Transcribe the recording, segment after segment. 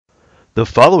The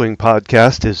following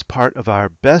podcast is part of our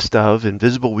Best of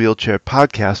Invisible Wheelchair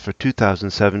podcast for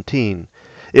 2017.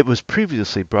 It was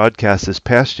previously broadcast this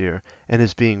past year and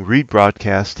is being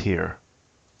rebroadcast here.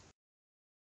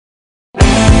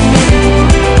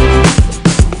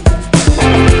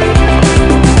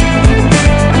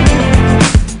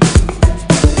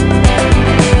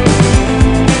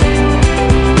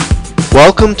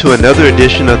 Welcome to another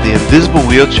edition of the Invisible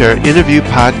Wheelchair Interview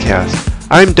Podcast.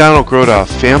 I'm Donald Grodoff,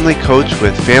 family coach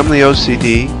with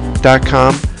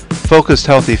FamilyOCD.com,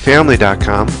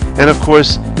 FocusedHealthyFamily.com, and of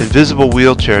course,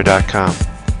 InvisibleWheelchair.com.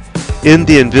 In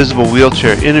the Invisible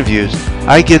Wheelchair interviews,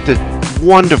 I get the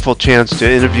wonderful chance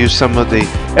to interview some of the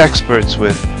experts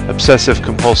with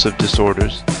obsessive-compulsive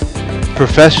disorders,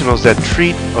 professionals that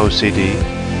treat OCD,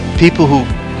 people who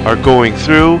are going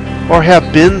through or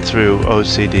have been through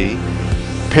OCD,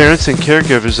 parents and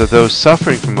caregivers of those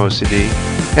suffering from OCD,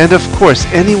 and of course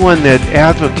anyone that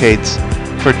advocates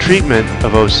for treatment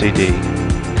of OCD.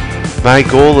 My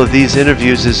goal of these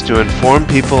interviews is to inform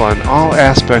people on all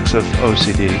aspects of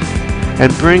OCD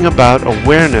and bring about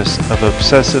awareness of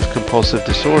obsessive-compulsive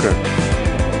disorder.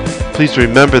 Please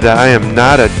remember that I am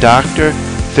not a doctor,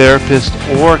 therapist,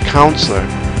 or counselor,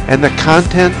 and the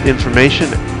content, information,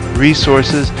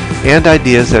 resources, and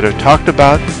ideas that are talked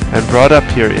about and brought up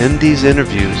here in these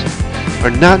interviews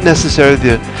are not necessarily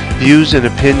the views and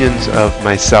opinions of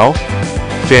myself,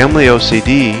 Family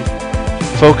OCD,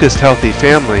 Focused Healthy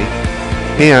Family,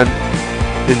 and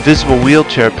Invisible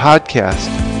Wheelchair Podcast,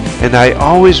 and I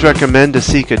always recommend to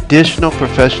seek additional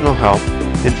professional help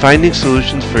in finding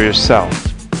solutions for yourself.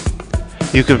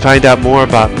 You can find out more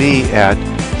about me at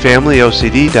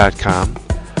FamilyOCD.com,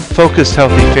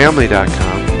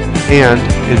 FocusedHealthyFamily.com, and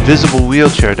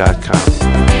InvisibleWheelchair.com.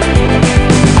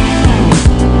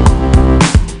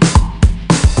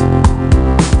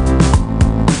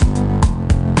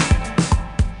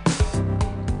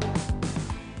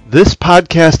 This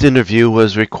podcast interview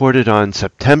was recorded on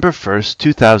September 1st,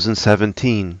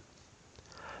 2017.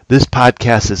 This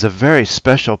podcast is a very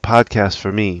special podcast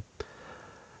for me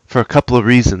for a couple of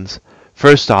reasons.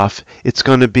 First off, it's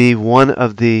going to be one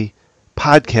of the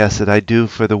podcasts that I do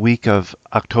for the week of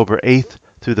October 8th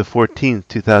through the 14th,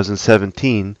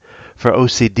 2017 for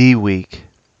OCD Week.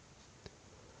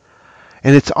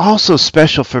 And it's also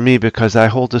special for me because I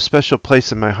hold a special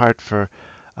place in my heart for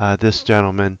this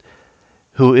gentleman,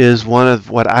 who is one of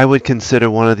what I would consider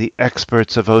one of the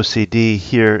experts of OCD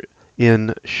here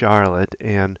in Charlotte,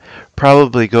 and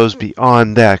probably goes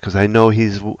beyond that because I know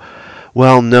he's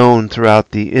well known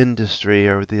throughout the industry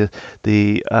or the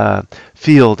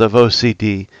field of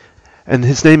OCD. And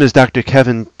his name is Dr.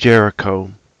 Kevin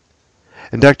Gyoerkoe.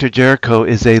 And Dr. Gyoerkoe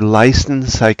is a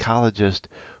licensed psychologist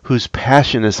whose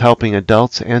passion is helping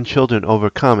adults and children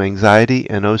overcome anxiety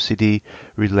and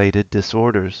OCD-related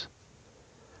disorders.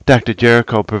 Dr.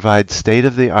 Gyoerkoe provides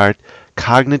state-of-the-art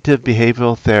cognitive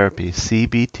behavioral therapy,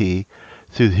 CBT,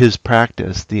 through his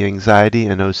practice, the Anxiety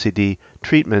and OCD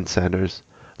Treatment Centers,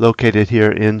 located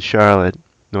here in Charlotte,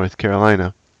 North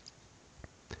Carolina.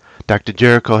 Dr.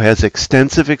 Gyoerkoe has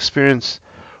extensive experience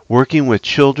working with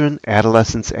children,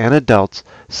 adolescents, and adults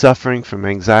suffering from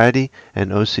anxiety and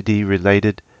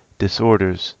OCD-related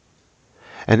disorders.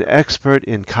 An expert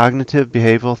in cognitive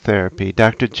behavioral therapy,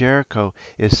 Dr. Gyoerkoe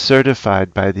is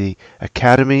certified by the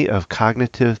Academy of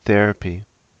Cognitive Therapy.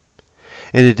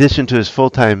 In addition to his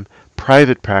full-time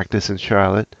private practice in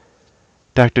Charlotte,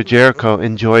 Dr. Gyoerkoe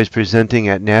enjoys presenting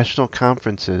at national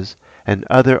conferences and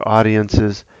other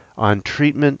audiences on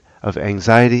treatment of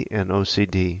anxiety and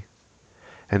OCD.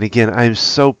 And again, I'm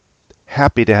so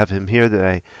happy to have him here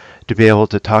today to be able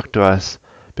to talk to us,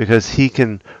 because he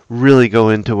can really go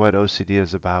into what OCD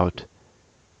is about,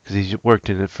 because he's worked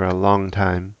in it for a long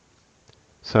time.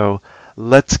 So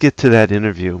let's get to that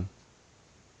interview.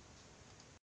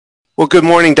 Well, good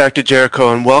morning, Dr.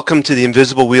 Gyoerkoe, and welcome to the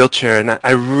Invisible Wheelchair, and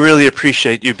I really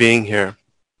appreciate you being here.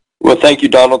 Well, thank you,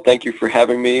 Donald. Thank you for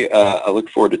having me. I look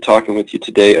forward to talking with you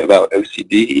today about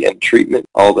OCD and treatment,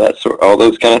 all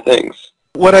those kind of things.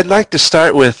 What I'd like to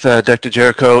start with, Dr.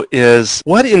 Gyoerkoe, is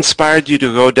what inspired you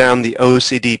to go down the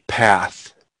OCD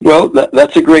path? Well,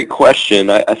 that's a great question.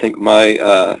 I think my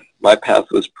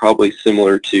path was probably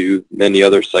similar to many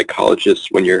other psychologists.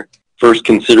 When you're first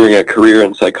considering a career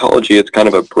in psychology, it's kind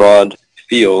of a broad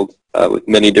field with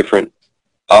many different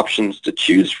options to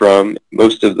choose from.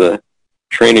 Most of the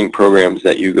training programs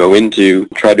that you go into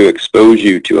try to expose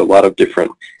you to a lot of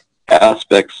different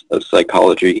aspects of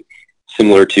psychology,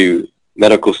 similar to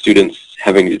medical students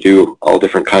having to do all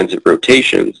different kinds of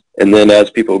rotations. And then as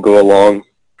people go along,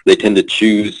 they tend to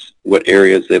choose what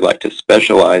areas they'd like to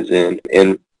specialize in.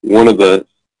 And one of the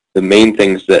main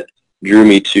things that drew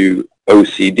me to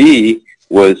OCD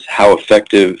was how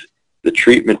effective the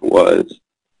treatment was.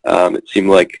 It seemed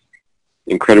like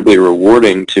incredibly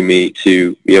rewarding to me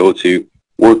to be able to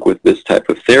work with this type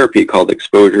of therapy called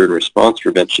exposure and response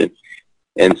prevention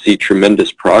and see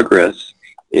tremendous progress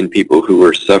in people who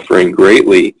are suffering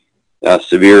greatly.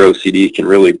 Severe OCD can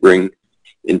really bring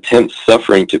intense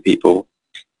suffering to people,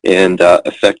 and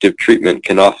effective treatment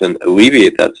can often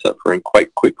alleviate that suffering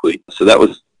quite quickly. So that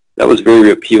was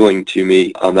very appealing to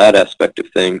me on that aspect of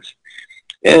things.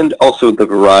 And also the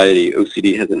variety.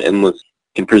 OCD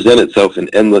can present itself in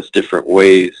endless different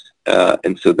ways,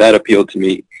 and so that appealed to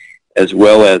me, as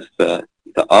well as the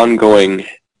ongoing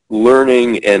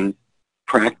learning and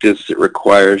practice it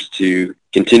requires to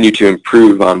continue to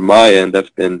improve on my end.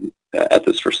 I've been at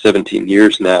this for 17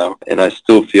 years now, and I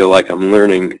still feel like I'm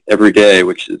learning every day,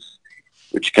 which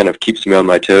kind of keeps me on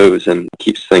my toes and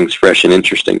keeps things fresh and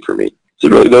interesting for me. So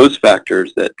really those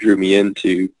factors that drew me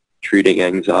into treating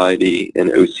anxiety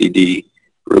and OCD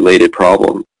related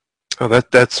problems. Oh,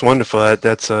 that's wonderful.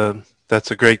 That's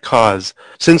a great cause.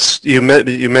 Since you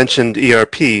mentioned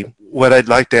ERP, what I'd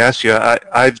like to ask you,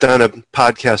 I've done a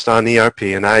podcast on ERP,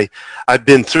 and I've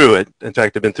been through it. In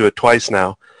fact, I've been through it twice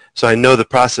now, so I know the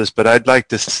process. But I'd like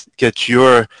to get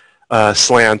your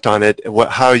slant on it.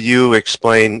 How you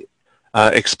explain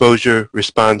exposure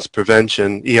response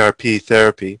prevention, ERP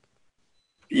therapy.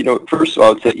 First of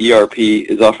all, I'd say ERP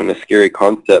is often a scary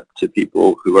concept to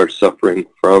people who are suffering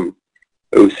from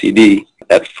OCD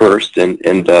at first, and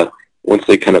once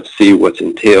they kind of see what's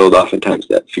entailed, oftentimes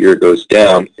that fear goes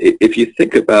down. If you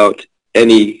think about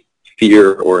any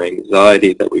fear or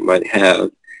anxiety that we might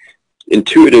have,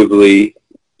 intuitively,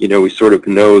 we sort of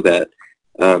know that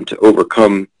to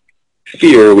overcome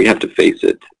fear, we have to face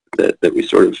it. That we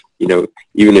sort of,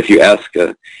 even if you ask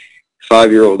a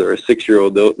 5-year-old or a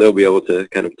 6-year-old, they'll be able to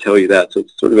kind of tell you that. So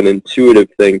it's sort of an intuitive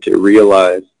thing to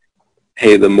realize,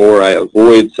 hey, the more I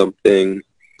avoid something,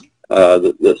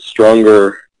 the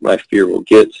stronger my fear will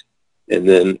get. And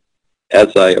then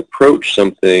as I approach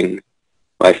something,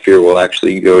 my fear will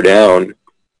actually go down.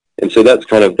 And so that's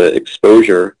kind of the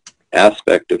exposure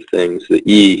aspect of things, the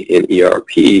E in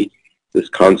ERP, this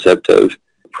concept of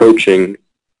approaching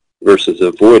versus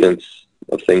avoidance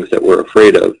of things that we're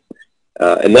afraid of.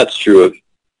 And that's true of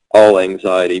all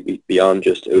anxiety beyond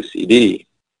just OCD,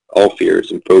 all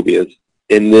fears and phobias.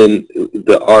 And then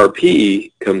the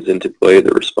RP comes into play,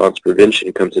 the response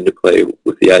prevention comes into play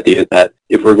with the idea that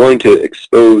if we're going to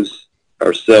expose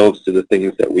ourselves to the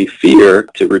things that we fear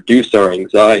to reduce our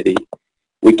anxiety,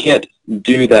 we can't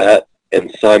do that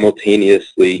and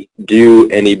simultaneously do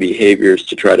any behaviors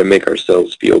to try to make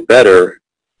ourselves feel better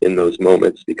in those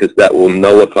moments, because that will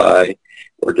nullify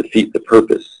or defeat the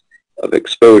purpose of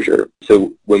exposure.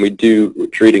 So when we're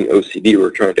treating OCD,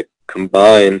 we're trying to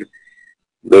combine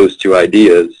those two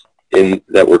ideas in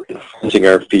that we're confronting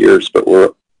our fears, but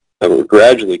we're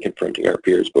gradually confronting our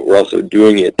fears, but we're also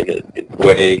doing it in a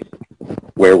way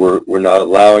where we're not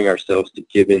allowing ourselves to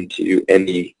give into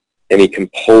any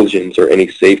compulsions or any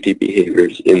safety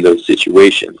behaviors in those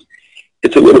situations.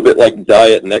 It's a little bit like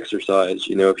diet and exercise.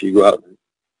 If you go out,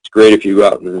 it's great if you go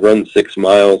out and run 6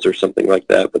 miles or something like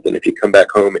that, but then if you come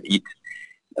back home and eat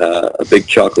a big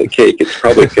chocolate cake, it's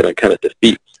probably going to kind of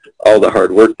defeat all the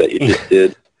hard work that you just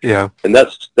did. Yeah. And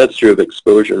that's true of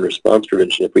exposure and response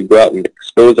prevention. If we go out and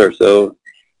expose ourselves,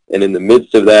 and in the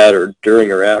midst of that or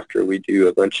during or after we do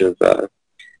a bunch of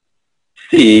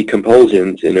C,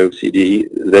 compulsions in OCD,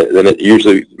 then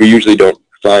we usually don't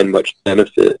find much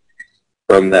benefit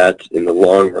from that in the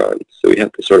long run. So we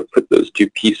have to sort of put those two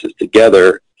pieces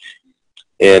together.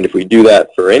 And if we do that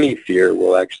for any fear,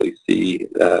 we'll actually see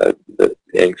the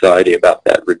anxiety about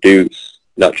that reduce,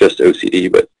 not just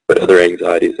OCD, but other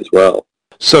anxieties as well.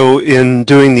 So in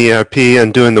doing the ERP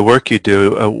and doing the work you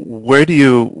do,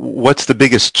 what's the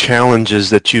biggest challenges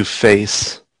that you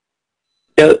face?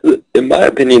 Yeah, in my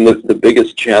opinion, the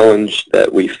biggest challenge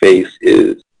that we face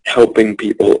is helping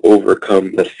people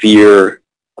overcome the fear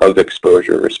of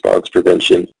exposure response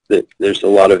prevention. There's a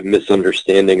lot of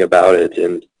misunderstanding about it,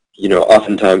 and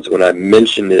oftentimes when I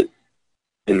mention it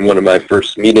in one of my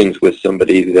first meetings with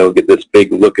somebody, they'll get this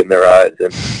big look in their eyes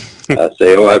and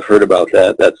say, "Oh, I've heard about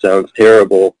that. That sounds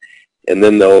terrible." And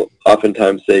then they'll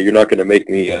oftentimes say, "You're not going to make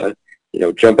me,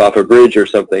 jump off a bridge or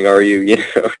something, are you?"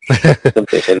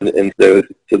 Something. And so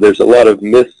there's a lot of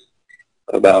myths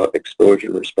about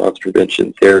exposure response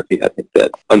prevention therapy. I think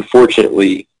that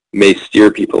unfortunately may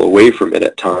steer people away from it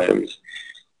at times.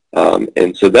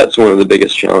 And so that's one of the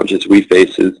biggest challenges we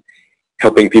face, is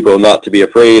helping people not to be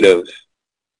afraid of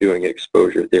doing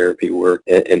exposure therapy work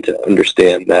and to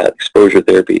understand that exposure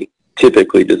therapy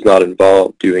typically does not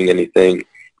involve doing anything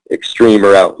extreme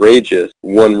or outrageous.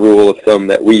 One rule of thumb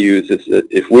that we use is that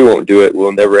if we won't do it,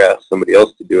 we'll never ask somebody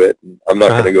else to do it. I'm not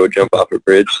going to go jump off a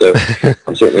bridge, so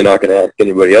I'm certainly not going to ask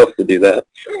anybody else to do that.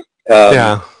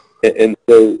 Yeah. And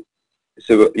so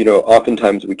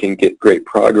oftentimes we can get great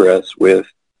progress with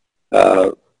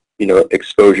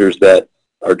exposures that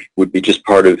would be just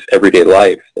part of everyday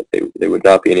life, that they would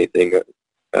not be anything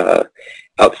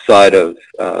outside of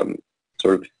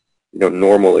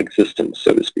normal existence,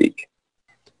 so to speak.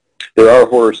 There are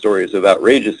horror stories of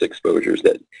outrageous exposures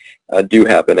that do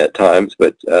happen at times,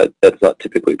 but that's not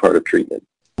typically part of treatment.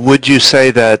 Would you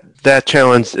say that's the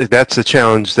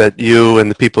challenge that you and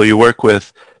the people you work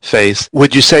with face?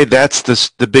 Would you say that's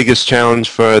the biggest challenge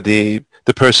for the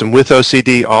person with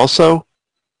OCD also?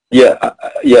 Yeah,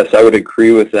 yes, I would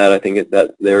agree with that. I think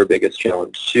that's their biggest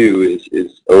challenge too,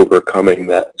 is overcoming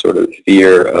that sort of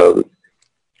fear of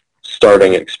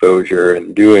starting exposure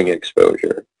and doing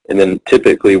exposure. And then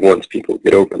typically once people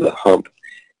get over the hump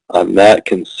on that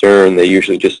concern, they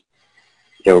usually just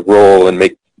roll and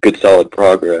make good solid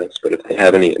progress. But if they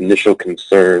have any initial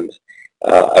concerns,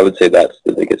 I would say that's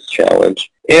the biggest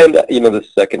challenge. And the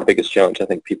second biggest challenge I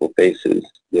think people face is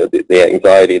the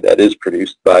anxiety that is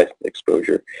produced by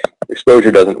exposure.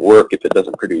 Exposure doesn't work if it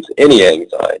doesn't produce any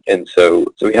anxiety, and so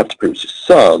we have to produce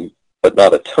some, but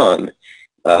not a ton.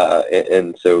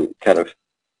 And so kind of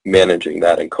managing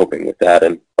that and coping with that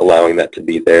and allowing that to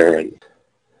be there. And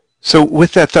so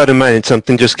with that thought in mind,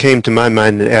 something just came to my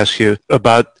mind to ask you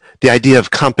about the idea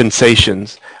of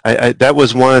compensations. That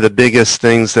was one of the biggest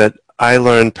things that I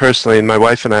learned personally, and my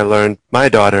wife and I learned, my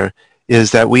daughter, is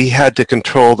that we had to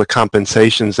control the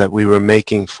compensations that we were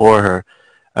making for her.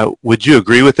 Would you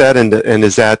agree with that? And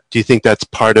do you think that's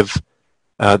part of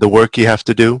the work you have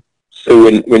to do?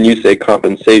 So when you say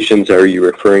compensations, are you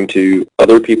referring to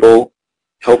other people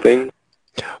helping?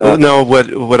 No,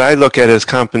 what I look at as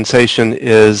compensation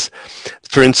is,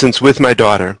 for instance, with my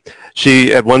daughter,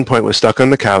 she at one point was stuck on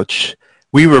the couch.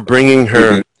 We were bringing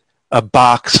her a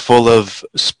box full of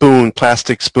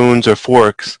plastic spoons or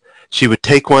forks. She would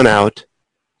take one out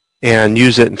and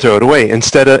use it and throw it away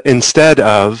instead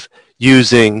of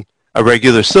using a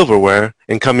regular silverware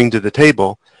and coming to the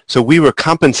table. So we were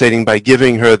compensating by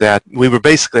giving her that. We were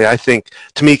basically, I think,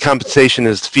 to me, compensation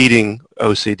is feeding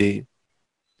OCD.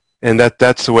 And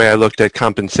that's the way I looked at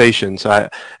compensation. So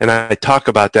I talk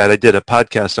about that. I did a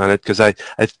podcast on it because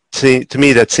to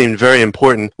me that seemed very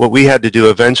important. What we had to do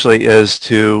eventually is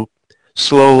to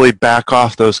slowly back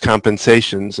off those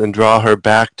compensations and draw her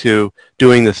back to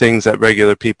doing the things that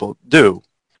regular people do.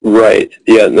 Right.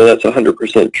 Yeah, no, that's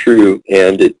 100% true.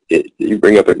 And you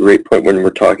bring up a great point when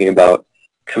we're talking about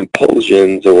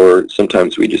compulsions, or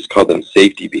sometimes we just call them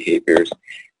safety behaviors.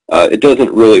 It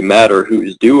doesn't really matter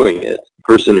who's doing it. The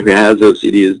person who has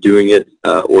OCD is doing it,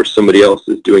 or somebody else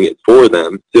is doing it for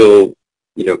them, still,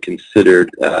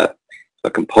 considered a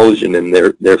compulsion, and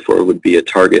therefore would be a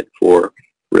target for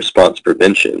response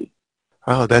prevention.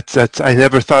 Oh, that's I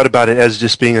never thought about it as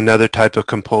just being another type of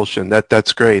compulsion.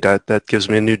 That's great. That gives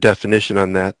me a new definition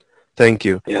on that. Thank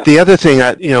you. Yeah. The other thing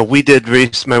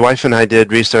my wife and I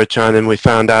did research on, and we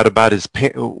found out about is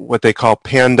what they call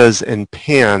pandas and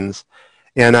pans.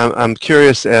 And I'm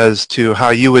curious as to how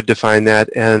you would define that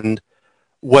and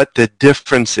what the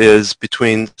difference is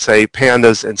between, say,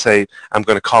 pandas and, say, I'm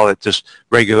going to call it just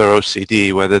regular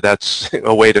OCD. Whether that's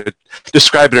a way to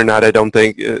describe it or not, I don't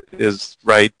think is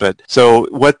right. But so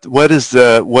what is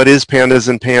pandas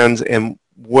and pans, and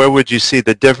where would you see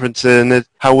the difference in it?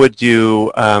 How would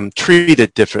you treat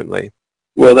it differently?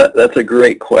 Well, that's a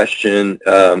great question,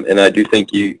 and I do think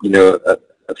a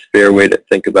fair way to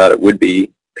think about it would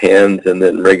be PANS and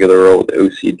then regular old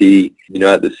OCD.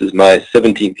 This is my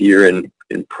 17th year in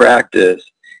practice,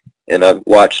 and I've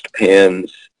watched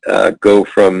PANS go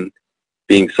from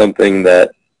being something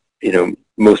that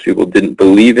most people didn't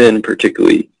believe in,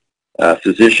 particularly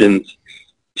physicians,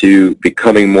 to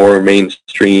becoming more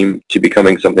mainstream, to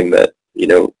becoming something that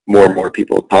more and more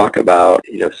people talk about.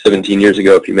 17 years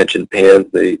ago, if you mentioned PANS,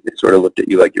 they sort of looked at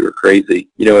you like you were crazy.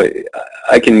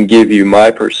 I can give you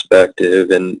my perspective,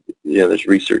 and there's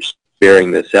research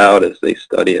bearing this out as they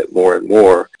study it more and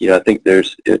more. I think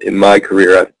there's, in my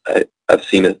career, I've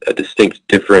seen a distinct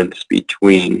difference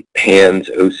between PANS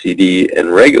OCD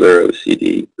and regular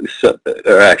OCD. So,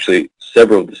 there are actually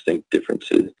several distinct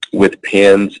differences with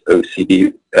PANS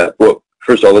OCD. Well,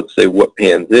 first of all, let's say what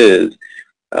PANS is.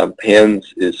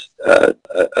 PANS is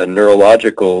a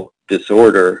neurological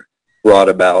disorder brought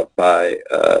about by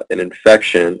an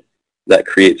infection that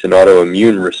creates an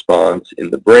autoimmune response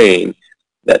in the brain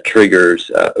that triggers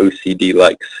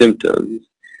OCD-like symptoms.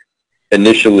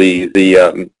 initially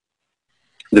the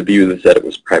view is that it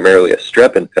was primarily a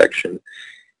strep infection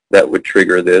that would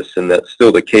trigger this, and that's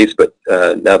still the case, but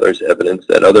now there's evidence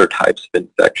that other types of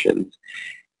infections,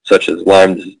 such as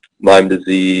Lyme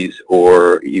disease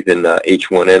or even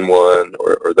H1N1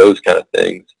 or those kind of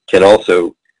things, can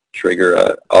also trigger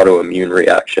an autoimmune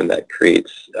reaction that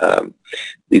creates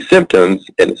these symptoms.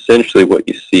 And essentially what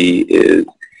you see is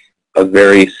a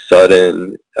very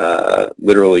sudden,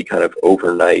 literally kind of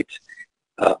overnight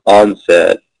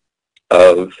onset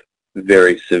of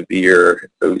very severe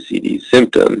OCD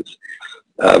symptoms.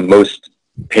 Most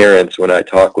parents, when I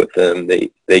talk with them,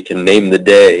 they can name the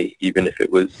day, even if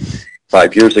it was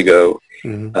 5 years ago,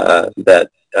 that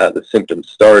the symptoms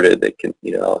started. They can,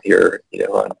 I'll hear,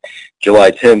 on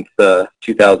July 10th,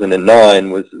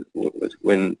 2009 was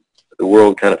when the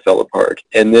world kind of fell apart.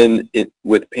 And then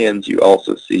with PANS, you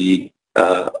also see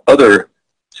other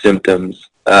symptoms,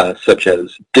 such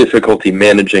as difficulty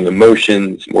managing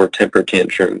emotions, more temper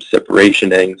tantrums,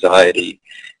 separation anxiety,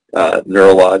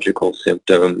 neurological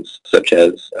symptoms such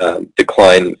as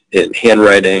decline in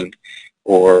handwriting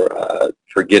or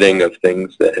forgetting of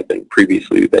things that have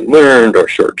previously been learned, or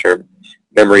short-term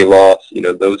memory loss,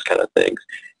 those kind of things.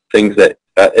 Things that,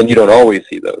 and you don't always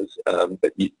see those,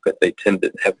 but they tend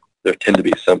to have, there tend to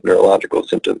be some neurological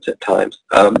symptoms at times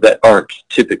that aren't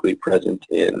typically present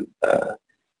in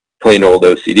plain old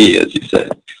OCD, as you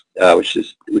said, which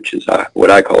is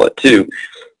what I call it too.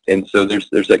 And so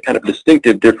there's a kind of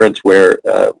distinctive difference where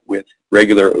with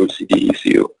regular OCD you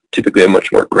see typically a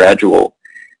much more gradual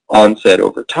onset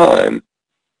over time,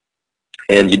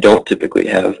 and you don't typically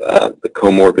have the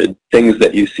comorbid things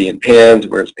that you see in PANS,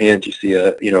 whereas PANS you see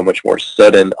a much more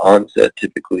sudden onset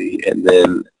typically, and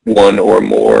then one or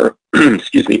more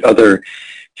other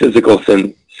physical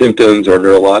symptoms or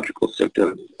neurological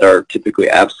symptoms are typically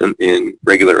absent in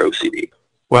regular OCD.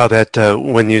 Wow, that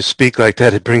when you speak like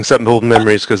that, it brings up old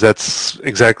memories, because that's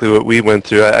exactly what we went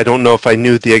through. I don't know if I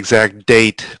knew the exact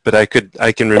date, but I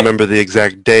can remember the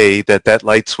exact day that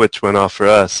light switch went off for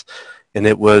us, and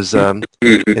it was and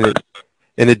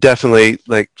it definitely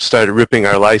started ripping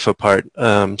our life apart.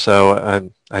 So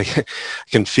I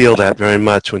can feel that very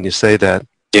much when you say that.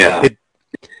 Yeah.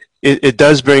 It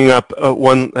does bring up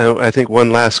one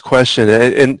last question.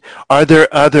 And are there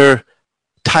other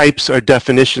types or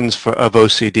definitions of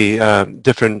OCD,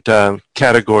 different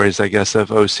categories, I guess, of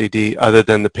OCD other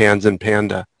than the PANS and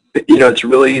PANDA? It's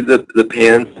really the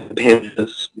PANS.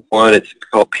 PANDAS one, it's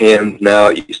called PANS now.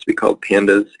 It used to be called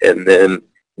PANDAS, and then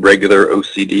regular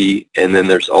OCD, and then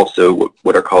there's also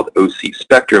what are called OC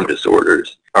spectrum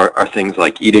disorders, are things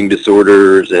like eating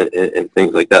disorders and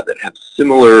things like that have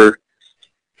similar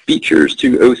features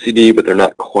to OCD, but they're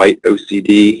not quite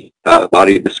OCD,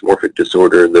 body dysmorphic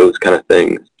disorder, those kind of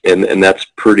things. And that's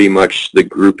pretty much the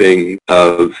grouping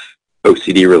of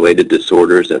OCD-related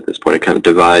disorders at this point. It kind of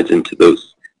divides into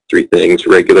those three things: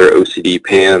 regular OCD,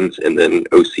 PANS, and then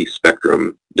OC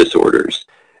spectrum disorders.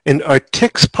 And are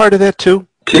tics part of that too?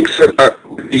 Tics are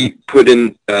put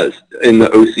in the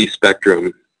OC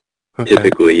spectrum. Okay.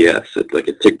 Typically, yes. It's like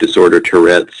a tic disorder,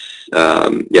 Tourette's.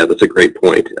 Yeah, that's a great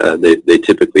point. They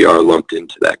typically are lumped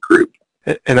into that group.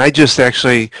 And I just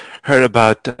actually heard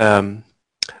about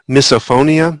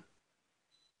misophonia.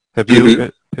 Are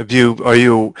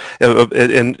you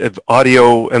an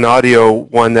audio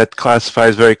one that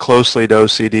classifies very closely to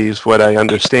OCD is what I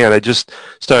understand. I just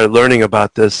started learning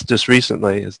about this just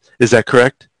recently. Is that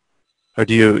correct? Or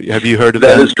have you heard of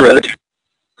that? That is correct.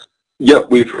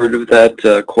 Yep, we've heard of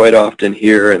that quite often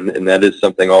here, and that is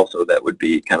something also that would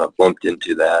be kind of lumped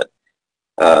into that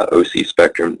OC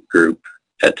spectrum group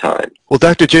at times. Well,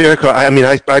 Dr.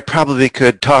 Gyoerkoe, I probably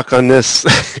could talk on this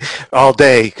all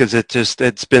day, because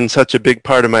it's been such a big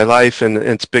part of my life, and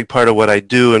it's a big part of what I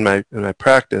do in my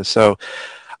practice. So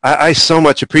I so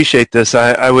much appreciate this.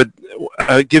 I would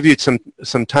give you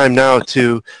some time now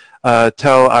to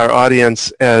tell our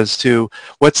audience as to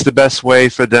what's the best way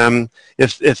for them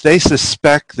if they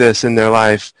suspect this in their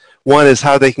life. One is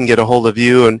how they can get a hold of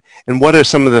you, and what are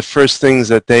some of the first things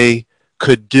that they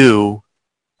could do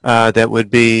that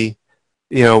would be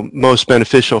most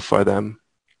beneficial for them.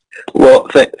 Well,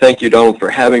 thank you, Donald, for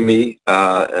having me.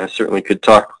 I certainly could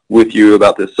talk with you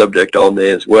about this subject all day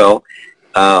as well.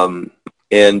 My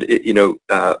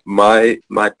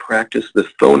practice, the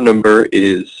phone number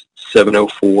is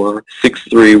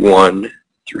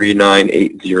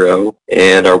 704-631-3980,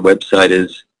 and our website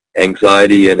is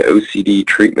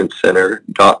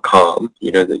anxietyandocdtreatmentcenter.com.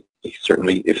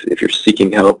 Certainly, if you're seeking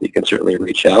help, you can certainly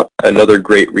reach out. Another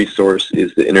great resource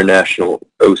is the International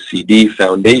OCD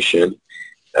Foundation,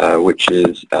 which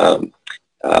is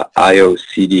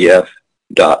IOCDF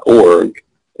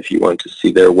If you want to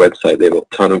see their website, they have a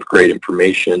ton of great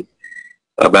information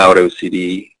about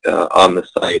OCD on the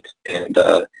site, and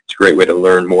it's a great way to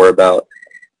learn more about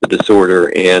the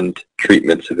disorder and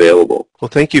treatments available. Well,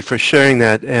 thank you for sharing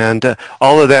that, and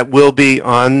all of that will be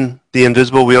on the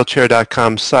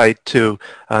invisiblewheelchair.com site too.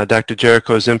 Dr.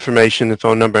 Gyoerkoe's information and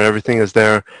phone number and everything is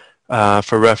there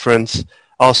for reference.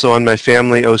 Also on my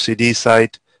family OCD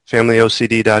site,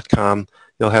 familyocd.com,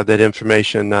 you'll have that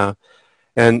information.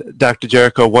 And Dr.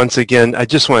 Gyoerkoe, once again, I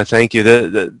just want to thank you.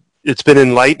 It's been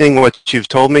enlightening what you've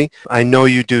told me. I know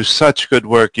you do such good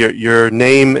work. Your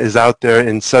name is out there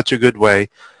in such a good way.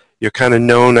 You're kind of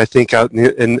known, I think, out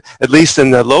in at least in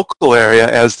the local area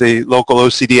as the local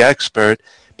OCD expert,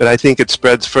 but I think it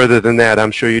spreads further than that.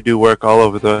 I'm sure you do work all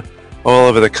over the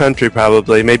country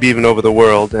probably, maybe even over the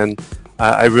world, and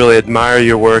I really admire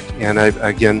your work, and I,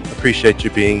 again, appreciate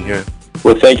you being here.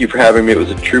 Well, thank you for having me. It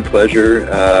was a true pleasure,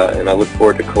 and I look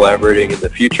forward to collaborating in the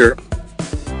future,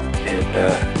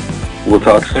 and we'll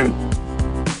talk soon.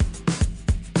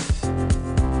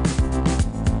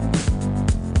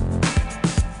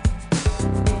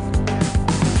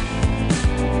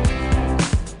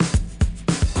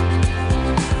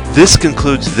 This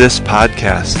concludes this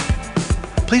podcast.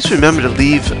 Please remember to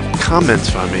leave comments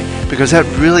for me, because that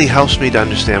really helps me to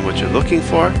understand what you're looking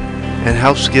for and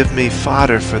helps give me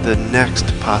fodder for the next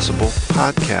possible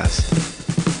podcast.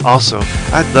 Also,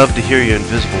 I'd love to hear your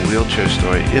invisible wheelchair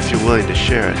story if you're willing to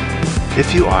share it.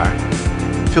 If you are,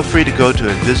 feel free to go to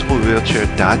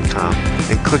invisiblewheelchair.com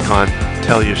and click on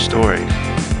Tell Your Story.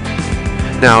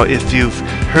 Now, if you've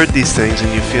heard these things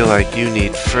and you feel like you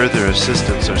need further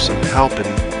assistance or some help in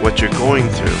what you're going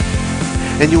through,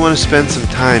 and you want to spend some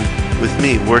time with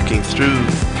me working through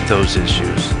those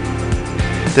issues,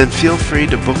 then feel free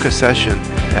to book a session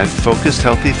at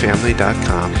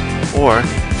focusedhealthyfamily.com or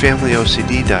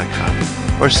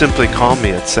familyocd.com, or simply call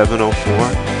me at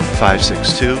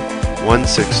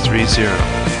 704-562-1630.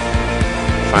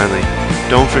 Finally,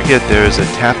 don't forget there is a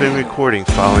tapping recording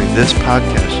following this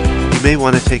podcast you may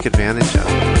want to take advantage of.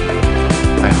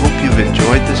 I hope you've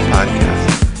enjoyed this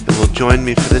podcast and will join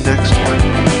me for the next one.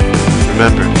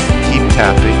 Remember, keep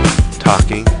tapping,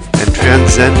 talking, and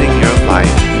transcending your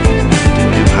life to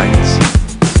new heights.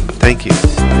 Thank you,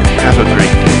 and have a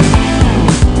great day.